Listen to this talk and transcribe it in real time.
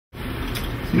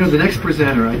You know, the next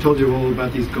presenter, I told you all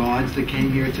about these gods that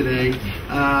came here today.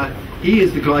 He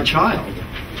is the godchild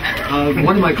of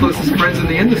one of my closest friends in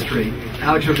the industry,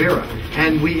 Alex Rivera.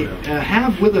 And we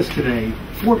have with us today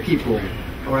 4 people,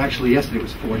 or actually yesterday it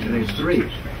was 4, today it's 3,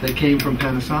 that came from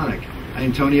Panasonic.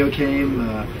 Antonio came,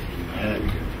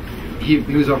 he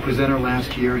was our presenter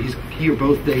last year. He's here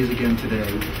both days again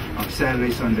today,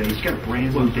 Saturday, Sunday. He's got a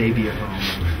brand new baby at home.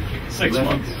 6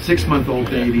 months. 6-month-old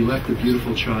baby, left a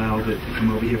beautiful child to come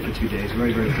over here for 2 days.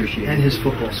 Very, very appreciated. And his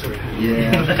football score.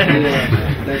 Yeah,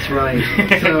 that's right.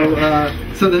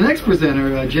 So the next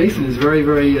presenter, Jason, is very,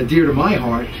 very dear to my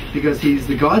heart because he's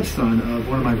the godson of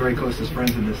one of my very closest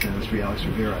friends in this industry, Alex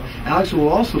Rivera. Alex will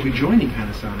also be joining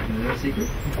Panasonic. Is that a secret?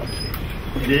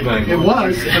 It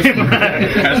was. Hasn't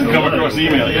come across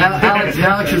email yet.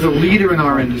 Alex is a leader in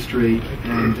our industry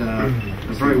and a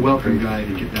very welcome guy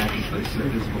to get back into this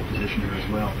visible position here as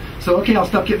well. So, okay, I'll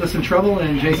stop getting us in trouble,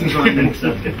 and Jason's on. Thanks.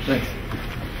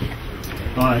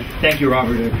 Thank you,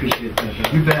 Robert. I appreciate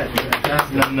that. You bet.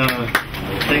 And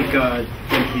thank the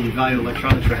Value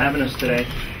Electronics for having us today.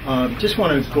 Just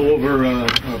want to go over our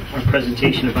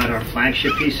presentation about our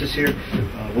flagship pieces here.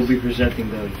 We'll be presenting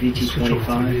the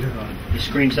VT25. The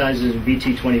screen sizes of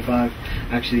VT25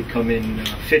 actually come in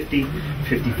 50,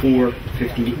 54,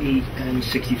 58, and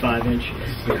 65 inch.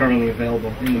 They're currently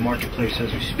available in the marketplace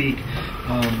as we speak.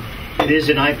 It is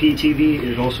an IPTV.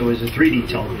 It also is a 3D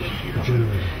television.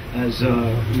 As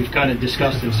we've kind of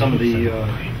discussed in some of the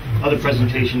other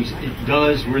presentations,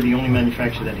 we're the only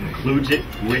manufacturer that includes it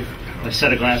with a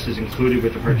set of glasses included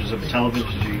with the purchase of a television.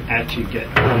 So you actually get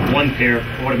 1 pair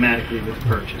automatically with the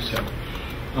purchase. So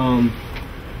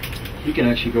you can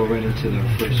actually go right into the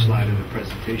first slide of the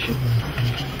presentation.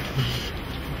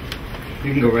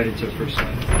 You can go right into the first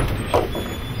slide of the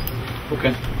presentation.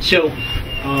 Okay. So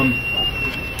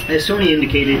as Sony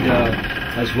indicated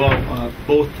as well,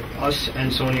 both us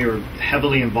and Sony are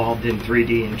heavily involved in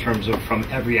 3D in terms of from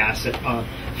every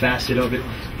facet of it,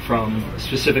 from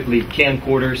specifically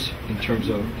camcorders in terms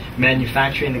of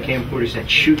manufacturing the camcorders that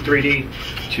shoot 3D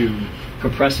to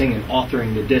compressing and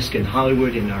authoring the disc in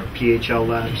Hollywood in our PHL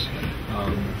labs,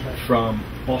 from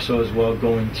also as well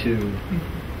going to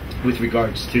with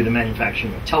regards to the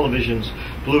manufacturing of televisions,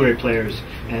 Blu-ray players,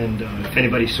 and if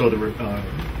anybody saw the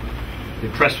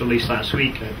press release last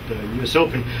week at the US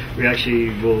Open, we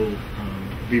actually will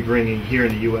be bringing here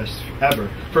in the US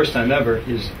first time ever,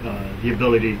 is the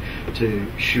ability to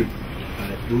shoot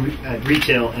at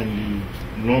retail and the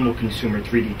normal consumer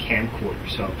 3D camcorder.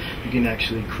 So you can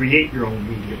actually create your own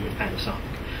media with Panasonic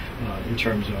in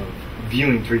terms of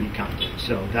viewing 3D content.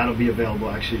 So that'll be available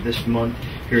actually this month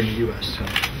here in the US. So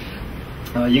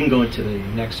you can go into the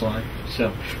next slide.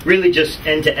 So really just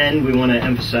end to end, we want to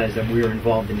emphasize that we are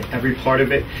involved in every part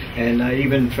of it. And I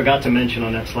even forgot to mention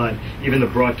on that slide, even the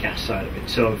broadcast side of it.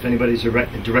 So if anybody's a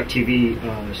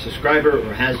DirecTV subscriber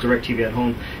or has DirecTV at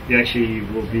home, you actually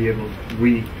will be able,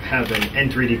 we have an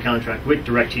N3D contract with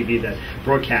DirecTV that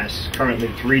broadcasts currently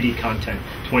 3D content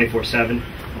 24/7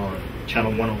 on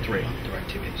channel 103 on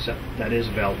DirecTV. So that is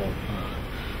available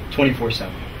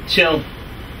 24/7. So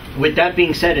with that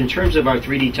being said, in terms of our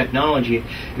 3D technology,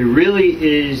 it really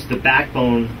is the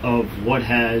backbone of what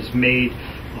has made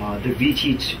the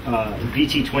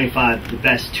VT25 the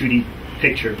best 2D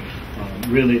picture,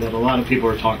 really, that a lot of people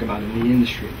are talking about in the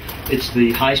industry. It's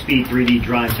the high-speed 3D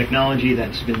drive technology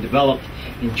that's been developed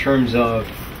in terms of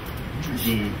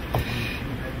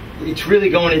it's really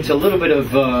going into a little bit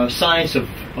of science of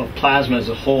plasma as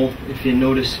a whole. If you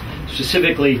notice,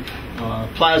 specifically,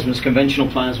 plasmas, conventional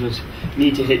plasmas,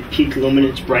 need to hit peak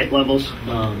luminance bright levels,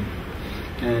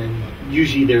 and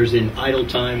usually there's an idle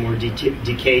time or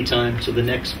decay time to the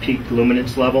next peak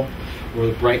luminance level or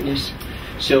the brightness.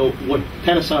 So what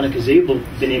Panasonic has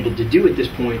been able to do at this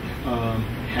point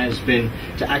has been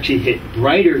to actually hit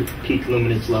brighter peak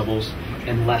luminance levels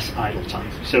and less idle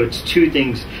time. So it's 2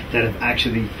 things that have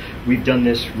actually, we've done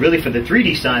this really for the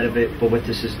 3D side of it, but what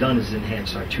this has done is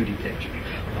enhance our 2D picture.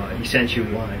 Essentially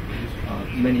why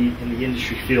many in the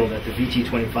industry feel that the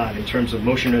VT25 in terms of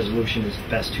motion resolution is the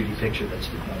best 2D picture that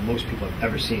most people have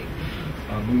ever seen.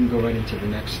 We can go right into the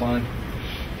next slide.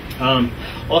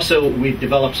 Also, we've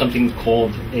developed something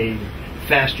called a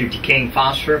faster decaying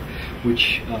phosphor,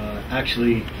 which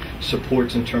actually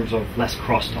supports in terms of less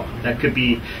crosstalk. That could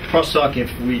be crosstalk,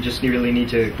 if we just really need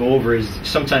to go over, is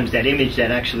sometimes that image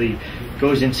that actually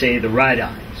goes in, say, the right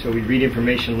eye. So we read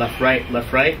information left, right,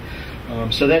 left, right.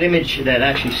 So that image that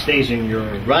actually stays in your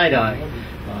right eye,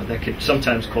 that could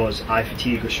sometimes cause eye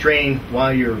fatigue or strain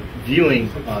while you're viewing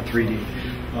 3D.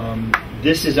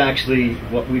 This is actually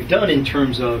what we've done in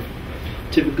terms of,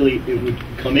 typically it would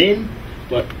come in,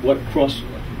 but what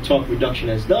torque reduction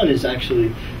has done is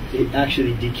it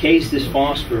actually decays this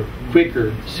phosphor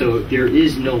quicker, so there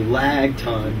is no lag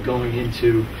time going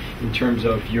into in terms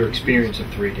of your experience of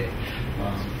 3D.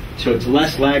 So it's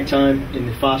less lag time in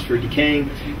the phosphor decaying.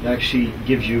 It actually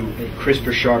gives you a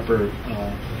crisper, sharper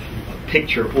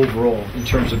picture overall in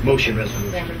terms of motion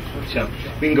resolution. So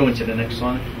we can go into the next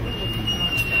slide.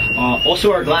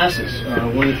 Also our glasses.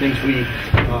 One of the things we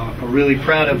are really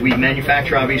proud of, we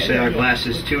manufacture obviously our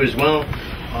glasses too as well.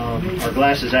 Our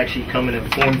glasses actually come in a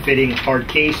form-fitting hard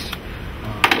case.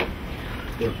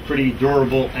 They're pretty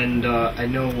durable, and I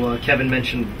know Kevin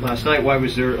mentioned last night why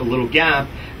was there a little gap,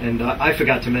 and I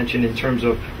forgot to mention in terms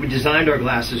of we designed our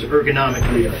glasses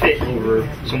ergonomically to fit over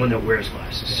someone that wears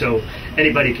glasses. So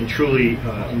anybody can truly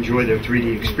enjoy their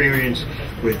 3D experience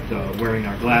with wearing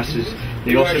our glasses.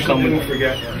 They also come with...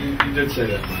 You did say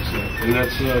that last night, and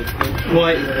that's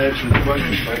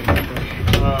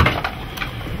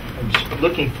I'm just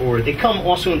looking for, they come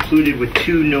also included with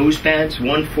 2 nose pads,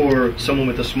 one for someone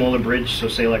with a smaller bridge, so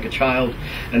say like a child,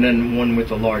 and then one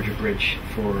with a larger bridge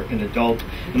for an adult,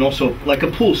 and also like a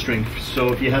pull string.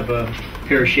 So if you have a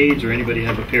pair of shades, or anybody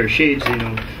have a pair of shades, you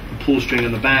know, the pull string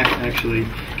on the back actually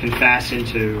can fasten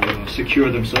to secure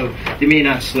them so they may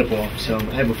not slip off. So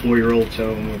I have a 4-year-old,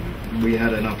 so we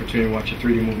had an opportunity to watch a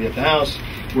 3D movie at the house.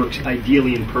 Works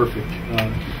ideally and perfect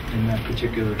in that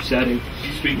particular setting.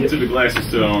 Speaking to the glasses,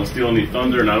 too, I don't want to steal any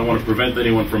thunder, and I don't want to prevent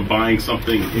anyone from buying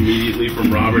something immediately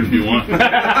from Robert if you want.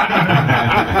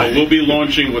 But we'll be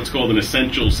launching what's called an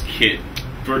Essentials Kit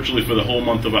virtually for the whole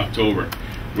month of October,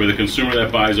 where the consumer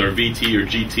that buys our VT or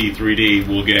GT 3D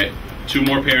will get 2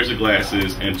 more pairs of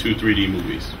glasses and 2 3D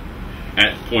movies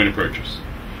at point of purchase.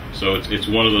 So it's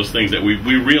one of those things that we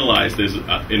realize there's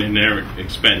an inherent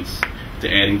expense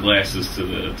to adding glasses to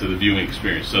the viewing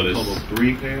experience. So there's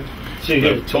 3 pairs. So you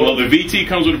get well, the VT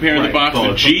comes with a pair in the box.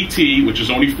 The GT, which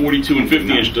is only 42 and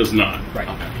 50 inch, does not. Right.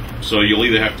 So you'll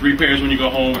either have 3 pairs when you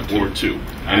go home, or 2,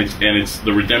 and it's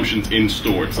the redemption's in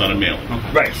store. It's not a mailing.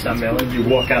 Right, it's not mailing. You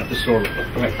walk out the store with it.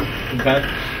 Right. Okay.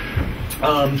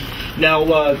 Now,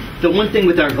 the one thing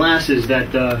with our glasses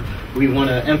that we want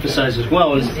to emphasize as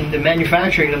well is in the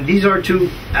manufacturing them, these are 2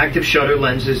 active shutter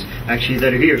lenses actually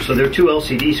that are here. So they're 2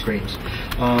 LCD screens.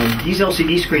 These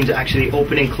LCD screens actually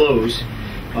open and close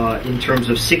in terms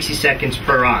of 60 seconds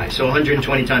per eye, so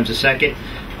 120 times a second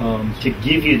to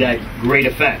give you that great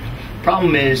effect.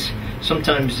 Problem is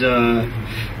sometimes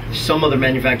some other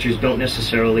manufacturers don't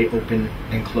necessarily open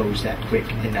and close that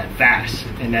quick and that fast,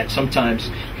 and that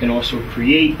sometimes can also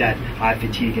create that eye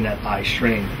fatigue and that eye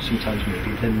strain. Sometimes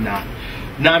maybe then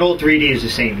not all 3D is the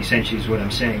same, essentially is what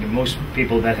I'm saying. And most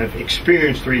people that have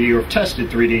experienced 3D or tested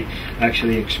 3D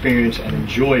actually experience and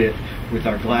enjoy it with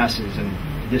our glasses, and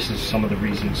this is some of the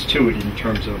reasons to it in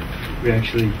terms of we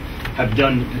actually have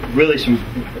done really some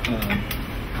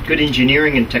good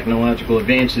engineering and technological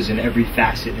advances in every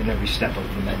facet and every step of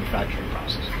the manufacturing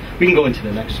process. We can go into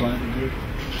the next slide.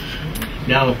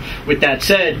 Now, with that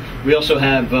said, we also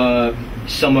have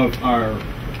some of our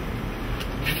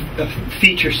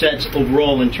feature sets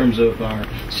overall in terms of our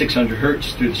 600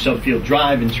 hertz through the subfield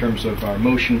drive, in terms of our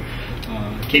motion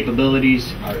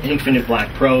capabilities, our Infinite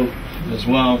Black Pro as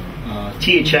well.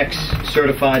 THX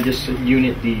certified this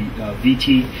unit, the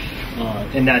VT,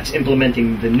 and that's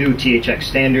implementing the new THX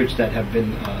standards that have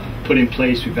been put in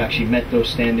place. We've actually met those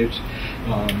standards.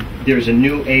 There's a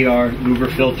new AR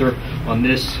louver filter on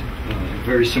this,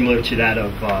 very similar to that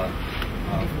of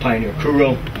Pioneer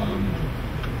Kuro.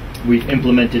 We've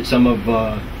implemented some of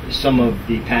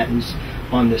the patents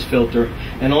on this filter,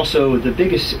 and also the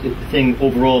biggest thing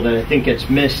overall that I think gets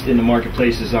missed in the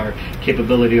marketplace is our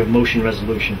capability of motion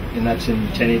resolution, and that's in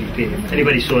 1080p. If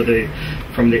anybody saw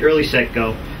from the early set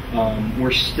go,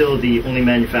 we're still the only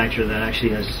manufacturer that actually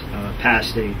has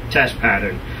passed a test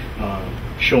pattern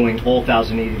showing all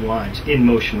 1080 lines in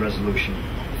motion resolution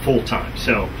full time.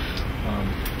 So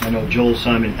I know Joel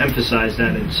Simon emphasized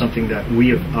that, and it's something that we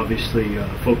have obviously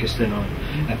focused in on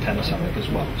at Panasonic as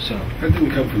well. So that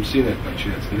didn't come from CNET by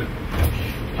chance, did it?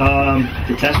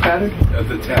 The test pattern?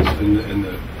 The test and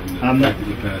the fact that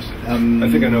you passed it. I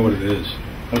think I know what it is.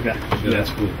 Okay. Yeah, that's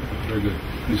cool. Very good.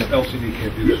 Because LCD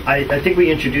can't do that. I think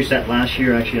we introduced that last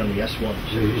year actually on the S1.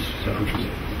 So,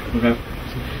 okay.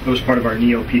 It was part of our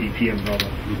Neo PDP umbrella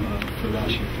for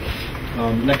last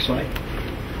year. Next slide.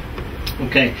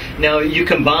 Okay, now you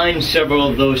combine several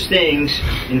of those things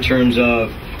in terms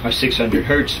of our 600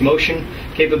 hertz motion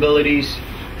capabilities,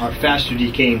 our faster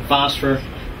decaying phosphor,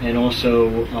 and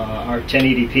also our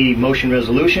 1080p motion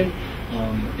resolution,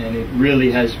 and it really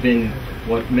has been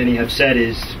what many have said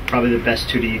is probably the best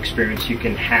 2D experience you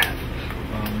can have.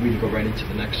 We can go right into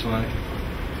the next slide.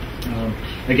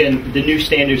 Again, the new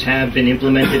standards have been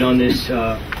implemented on this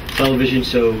television,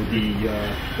 so the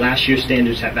last year's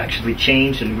standards have actually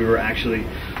changed, and we were actually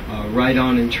right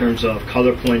on in terms of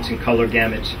color points and color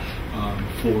gamuts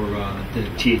for the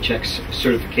THX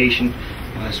certification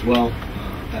as well.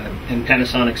 And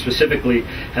Panasonic specifically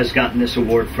has gotten this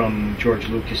award from George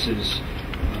Lucas's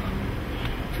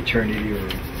fraternity, or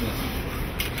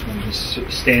from his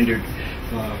standard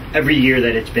every year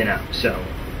that it's been out. So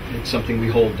it's something we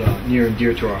hold near and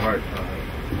dear to our heart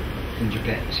in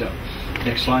Japan. So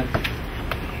next slide.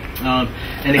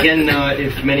 And again,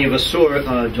 if many of us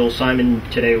saw, Joel Simon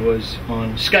today was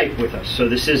on Skype with us. So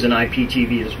this is an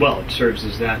IPTV as well. It serves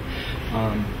as that.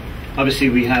 Obviously,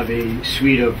 we have a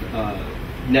suite of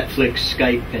Netflix,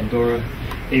 Skype, Pandora,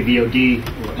 AVOD,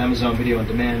 or Amazon Video on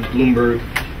Demand, Bloomberg,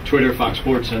 Twitter, Fox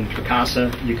Sports, and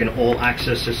Picasa. You can all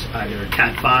access this either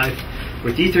Cat5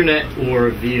 with Ethernet or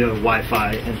via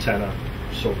Wi-Fi antenna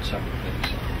sold separately.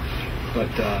 So, but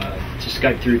to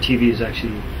Skype through TV is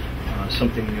actually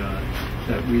something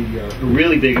that we are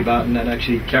really big about, and that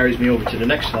actually carries me over to the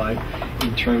next slide.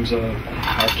 In terms of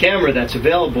our camera that's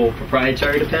available,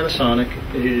 proprietary to Panasonic,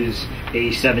 is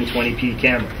a 720p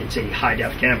camera. It's a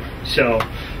high-def camera. So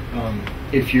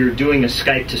if you're doing a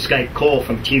Skype to Skype call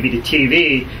from TV to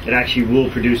TV, it actually will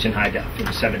produce in high def in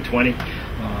the 720.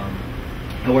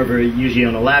 However, usually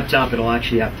on a laptop, it'll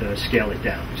actually have to scale it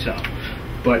down. So,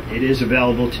 but it is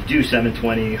available to do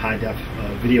 720 high def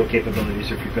video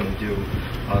capabilities if you're going to do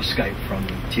Skype from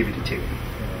TV to TV.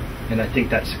 And I think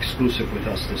that's exclusive with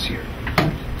us this year.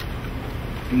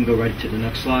 You can go right to the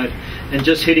next slide. And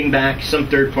just hitting back some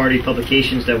third-party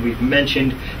publications that we've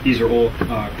mentioned. These are all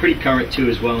pretty current too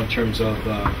as well in terms of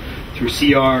through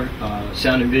CR,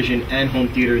 Sound and Vision, and Home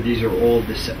Theater. These are all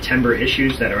the September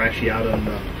issues that are actually out on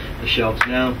the shelves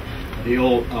now. They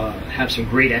all have some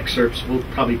great excerpts. We'll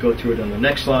probably go through it on the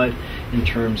next slide in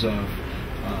terms of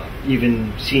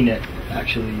even CNET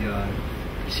actually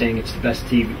saying it's the best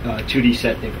 2D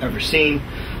set they've ever seen.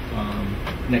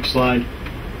 Next slide.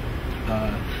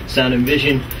 Sound and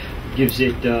Vision gives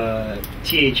it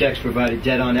THX provided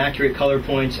dead-on accurate color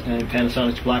points, and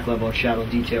Panasonic's black level and shadow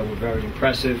detail were very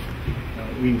impressive.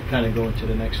 We can kind of go into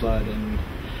the next slide. And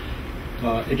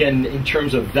again, in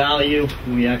terms of value,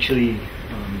 we actually,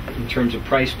 in terms of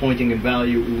price pointing and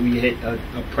value, we hit a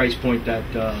price point that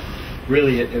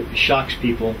really it shocks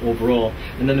people overall.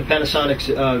 And then the Panasonic's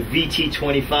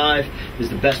VT25 is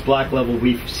the best black level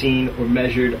we've seen or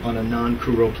measured on a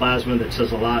non-Kuro plasma. That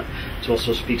says a lot. It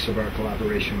also speaks of our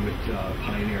collaboration with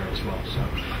Pioneer as well. So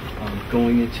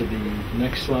going into the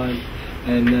next slide.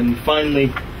 And then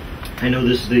finally, I know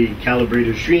this is the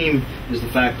calibrator's dream, is the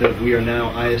fact that we are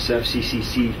now ISF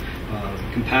CCC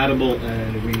compatible,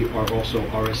 and we are also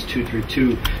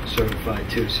RS-232 certified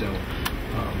too. So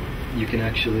you can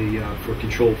actually, for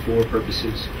Control 4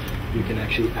 purposes, you can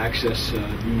actually access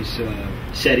these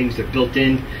settings. They're built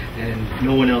in, and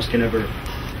no one else can ever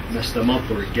mess them up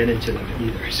or get into them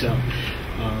either. So,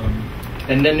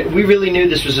 and then we really knew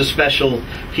this was a special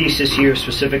piece this year,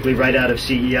 specifically right out of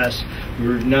CES. We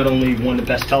were not only won the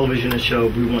best television at show,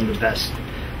 we won the best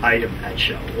item at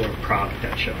show, or product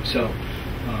at show. So,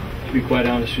 to be quite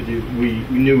honest with you, we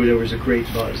knew there was a great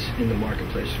buzz in the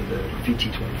marketplace for the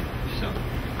VT25. So.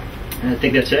 And I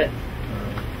think that's it.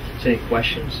 Any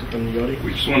questions from the audience?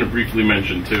 We just want to briefly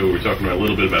mention too, we're talking about a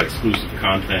little bit about exclusive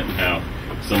content and how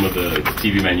some of the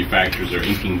TV manufacturers are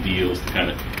inking deals to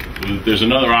kind of, there's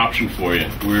another option for you.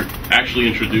 We're actually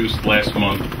introduced last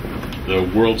month the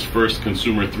world's first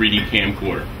consumer 3D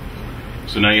camcorder.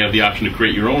 So now you have the option to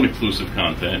create your own exclusive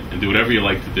content and do whatever you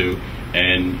like to do.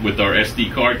 And with our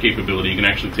SD card capability, you can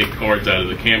actually take cards out of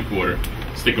the camcorder,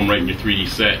 stick them right in your 3D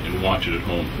set, and watch it at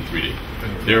home in 3D.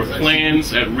 There are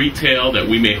plans at retail that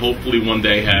we may hopefully one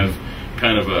day have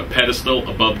kind of a pedestal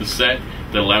above the set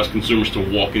that allows consumers to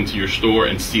walk into your store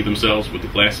and see themselves with the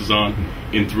glasses on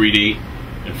in 3D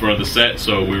in front of the set.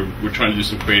 So we're trying to do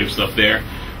some creative stuff there.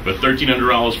 But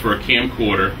 $1,300 for a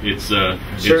camcorder. It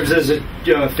serves as a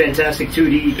fantastic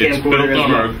 2D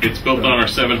camcorder. It's built on our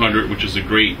 700, which is a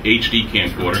great HD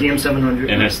camcorder.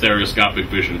 TM700. And has stereoscopic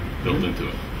vision built into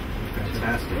it.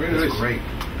 Fantastic. That's great.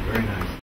 Very nice.